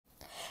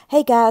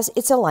Hey guys,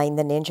 it's Elaine,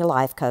 the Ninja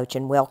Life Coach,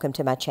 and welcome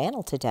to my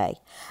channel today.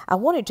 I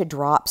wanted to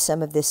drop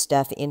some of this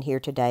stuff in here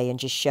today and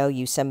just show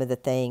you some of the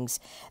things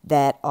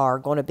that are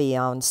going to be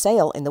on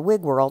sale in the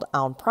wig world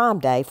on Prime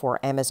Day for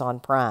Amazon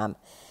Prime.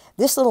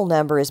 This little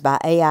number is by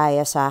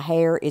Aisi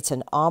Hair. It's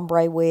an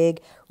ombre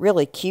wig,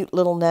 really cute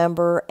little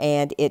number,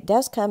 and it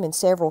does come in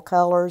several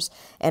colors,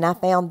 and I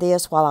found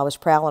this while I was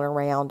prowling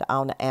around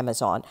on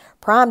Amazon.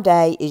 Prime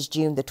Day is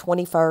June the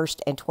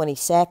 21st and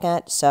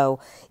 22nd, so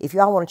if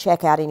y'all want to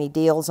check out any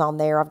deals on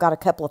there, I've got a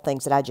couple of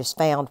things that I just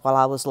found while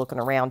I was looking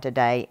around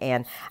today,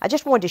 and I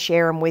just wanted to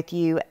share them with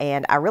you,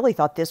 and I really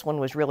thought this one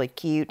was really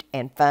cute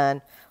and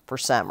fun for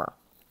summer.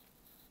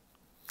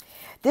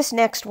 This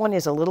next one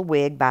is a little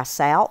wig by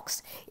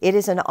Sallcks. It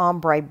is an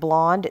ombre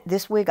blonde.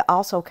 This wig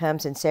also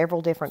comes in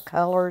several different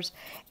colors,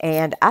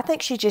 and I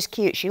think she's just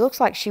cute. She looks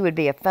like she would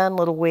be a fun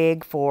little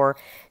wig for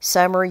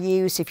summer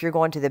use if you're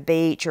going to the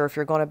beach or if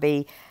you're going to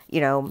be,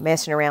 you know,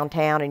 messing around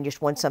town and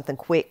just want something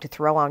quick to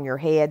throw on your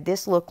head.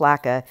 This looked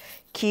like a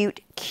cute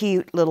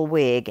little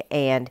wig,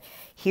 and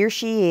here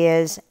she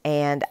is,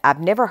 and I've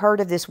never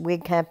heard of this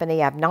wig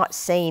company. I've not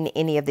seen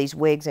any of these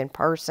wigs in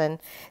person.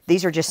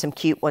 These are just some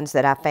cute ones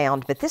that I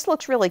found, but this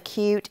looks really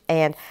cute,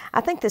 and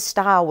I think this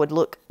style would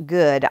look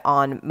good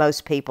on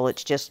most people.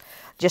 It's just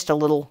a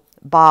little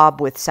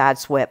bob with side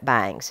swept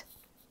bangs.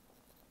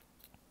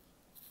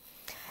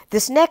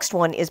 This next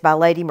one is by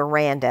Lady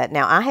Miranda.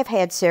 Now, I have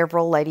had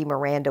several Lady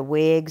Miranda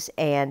wigs,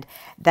 and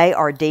they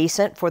are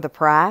decent for the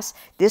price.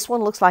 This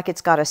one looks like it's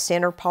got a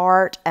center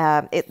part.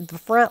 The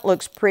front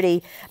looks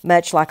pretty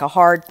much like a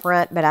hard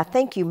front, but I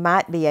think you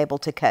might be able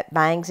to cut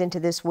bangs into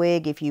this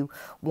wig if you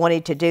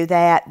wanted to do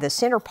that. The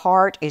center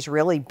part is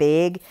really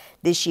big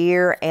this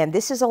year, and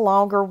this is a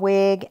longer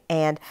wig,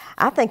 and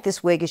I think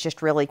this wig is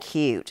just really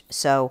cute.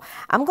 So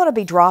I'm going to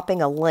be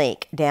dropping a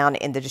link down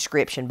in the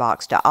description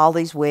box to all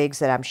these wigs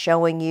that I'm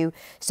showing you,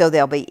 so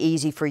they'll be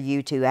easy for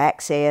you to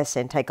access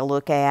and take a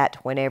look at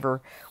whenever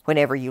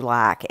you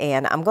like.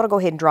 And I'm going to go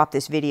ahead and drop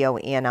this video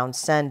in on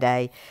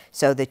Sunday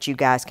so that you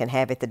guys can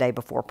have it the day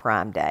before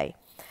Prime Day.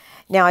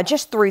 Now, I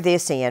just threw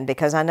this in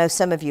because I know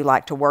some of you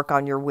like to work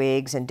on your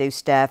wigs and do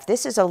stuff.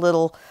 This is a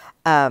little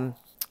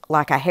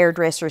like a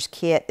hairdresser's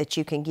kit that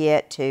you can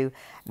get to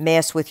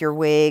mess with your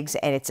wigs,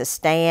 and it's a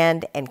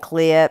stand and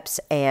clips,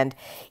 and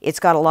it's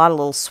got a lot of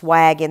little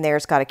swag in there.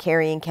 It's got a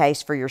carrying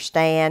case for your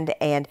stand,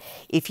 and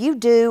if you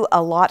do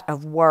a lot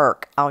of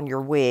work on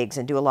your wigs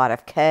and do a lot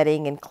of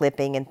cutting and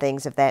clipping and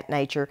things of that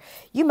nature,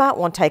 you might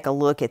want to take a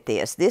look at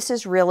this. This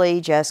is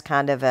really just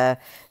kind of a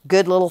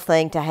good little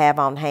thing to have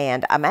on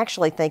hand. I'm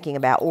actually thinking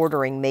about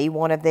ordering me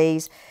one of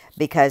these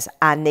because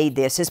I need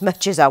this as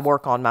much as I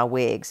work on my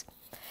wigs.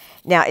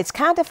 Now, it's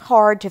kind of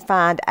hard to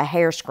find a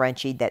hair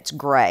scrunchie that's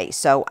gray,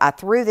 so I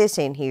threw this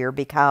in here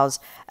because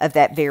of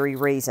that very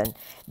reason.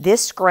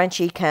 This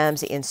scrunchie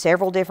comes in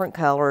several different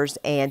colors,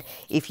 and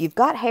if you've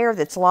got hair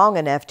that's long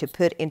enough to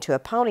put into a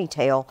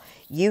ponytail,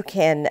 you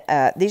can,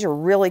 these are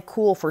really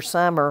cool for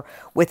summer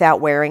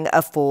without wearing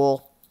a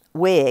full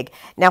wig.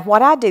 Now,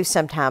 what I do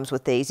sometimes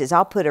with these is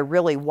I'll put a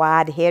really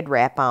wide head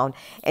wrap on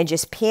and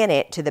just pin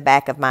it to the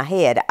back of my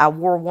head. I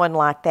wore one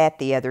like that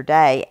the other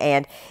day,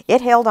 and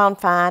it held on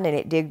fine, and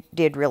it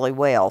did really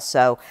well.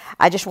 So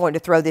I just wanted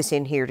to throw this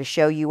in here to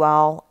show you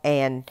all,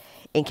 and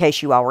in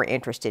case you all were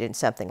interested in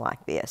something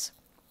like this.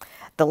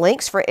 The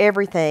links for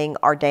everything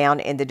are down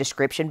in the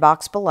description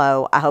box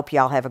below. I hope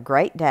y'all have a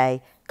great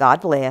day. God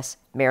bless.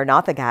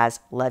 Maranatha, guys.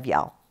 Love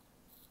y'all.